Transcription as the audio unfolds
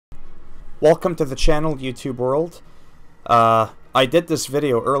Welcome to the channel, YouTube world. I did this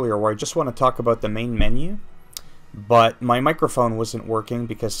video earlier where I just want to talk about the main menu, but my microphone wasn't working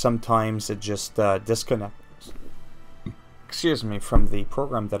because sometimes it just disconnects, excuse me, from the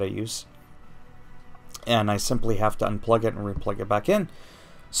program that I use, and I simply have to unplug it and replug it back in.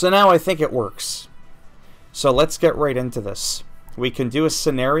 So now I think it works. So let's get right into this. We can do a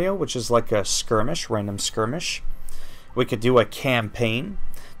scenario, which is like a skirmish, random skirmish. We could do a campaign.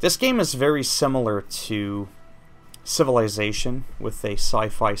 This game is very similar to Civilization with a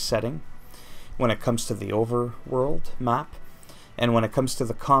sci-fi setting when it comes to the overworld map, and when it comes to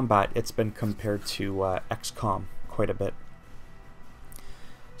the combat, it's been compared to XCOM quite a bit.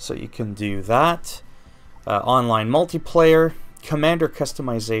 So you can do that. Online multiplayer, commander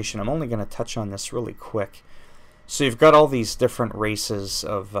customization. I'm only going to touch on this really quick. So you've got all these different races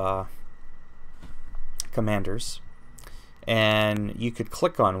of commanders, and you could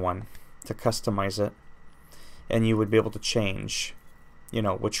click on one to customize it, and you would be able to change, you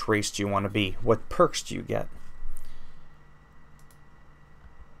know, which race do you want to be, what perks do you get.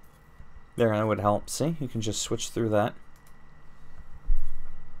 There, that would help. See, you can just switch through that.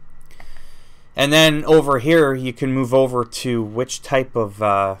 And then over here you can move over to which type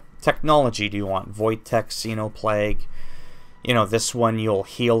of technology do you want. Void Tech, Xenoplague. You know, this one you'll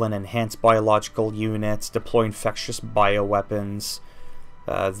heal and enhance biological units, deploy infectious bioweapons.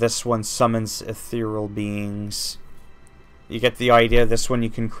 This one summons ethereal beings. You get the idea. This one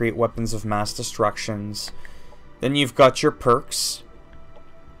you can create weapons of mass destructions. Then you've got your perks.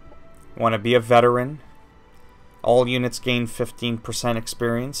 You want to be a veteran. All units gain 15%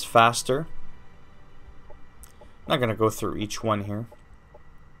 experience faster. I'm not going to go through each one here.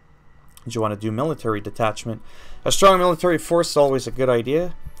 Do you want to do military detachment? A strong military force is always a good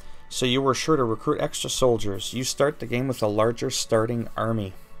idea, so you were sure to recruit extra soldiers. You start the game with a larger starting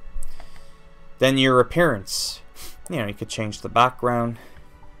army. Then your appearance. You know, you could change the background.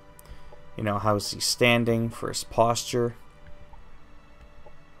 You know, how's he standing for his posture?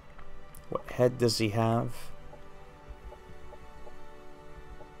 What head does he have?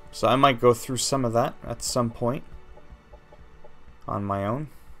 So I might go through some of that at some point on my own.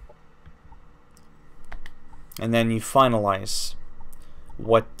 And then you finalize.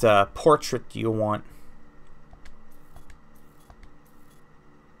 What portrait do you want?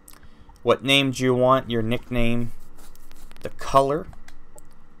 What name do you want? Your nickname. The color.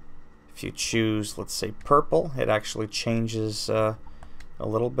 If you choose, let's say, purple, it actually changes a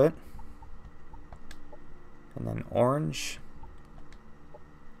little bit. And then orange.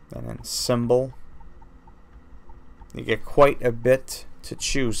 And then symbol. You get quite a bit to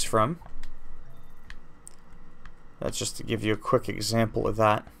choose from. That's just to give you a quick example of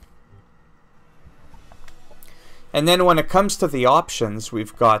that. And then when it comes to the options,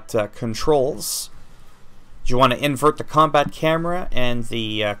 we've got controls. Do you want to invert the combat camera and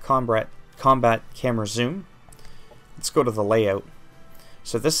the combat camera zoom? Let's go to the layout.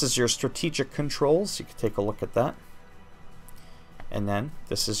 So this is your strategic controls. You can take a look at that. And then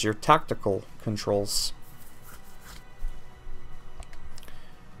this is your tactical controls.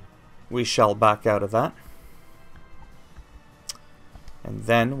 We shall back out of that. And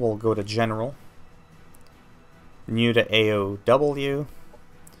then we'll go to General. New to AOW. Do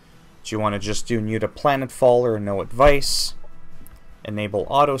you want to just do new to Planetfall or no advice? Enable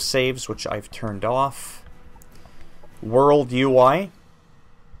autosaves, which I've turned off. World UI.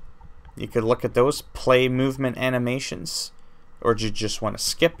 You could look at those. Play movement animations. Or do you just want to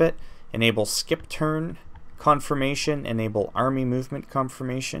skip it? Enable skip turn confirmation. Enable army movement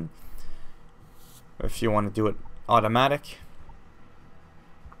confirmation. If you want to do it automatic.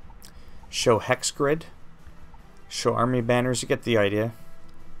 Show hex grid. Show army banners. You get the idea.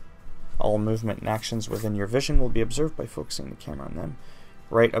 All movement and actions within your vision will be observed by focusing the camera on them.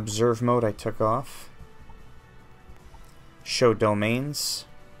 Right observe mode I took off. Show domains.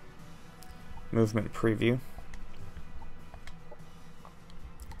 Movement preview.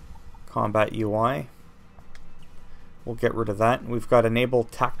 Combat UI. We'll get rid of that. We've got enable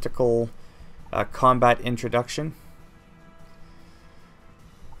tactical combat introduction.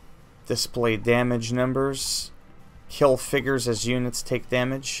 Display damage numbers. Kill figures as units take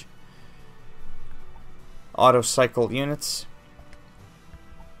damage. Auto cycle units.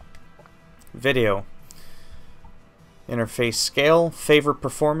 Video. Interface scale. Favor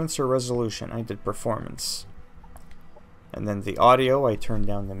performance or resolution. I did performance. And then the audio, I turned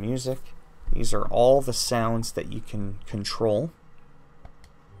down the music. These are all the sounds that you can control.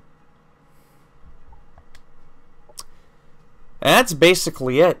 And that's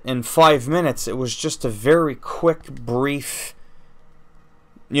basically it. In 5 minutes, it was just a very quick, brief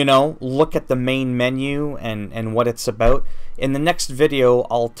you know, look at the main menu and what it's about. In the next video,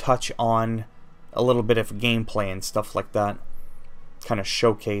 I'll touch on a little bit of gameplay and stuff like that. Kind of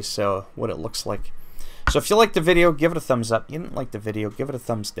showcase what it looks like. So if you liked the video, give it a thumbs up. You didn't like the video, give it a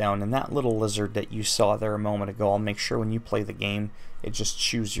thumbs down. And that little lizard that you saw there a moment ago, I'll make sure when you play the game, it just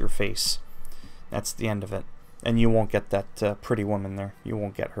chews your face. That's the end of it. And you won't get that pretty woman there. You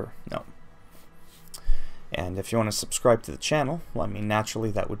won't get her. No. And if you want to subscribe to the channel, well, I mean, naturally,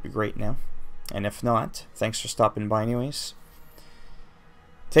 that would be great now. And if not, thanks for stopping by anyways.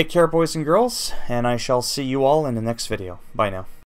 Take care, boys and girls, and I shall see you all in the next video. Bye now.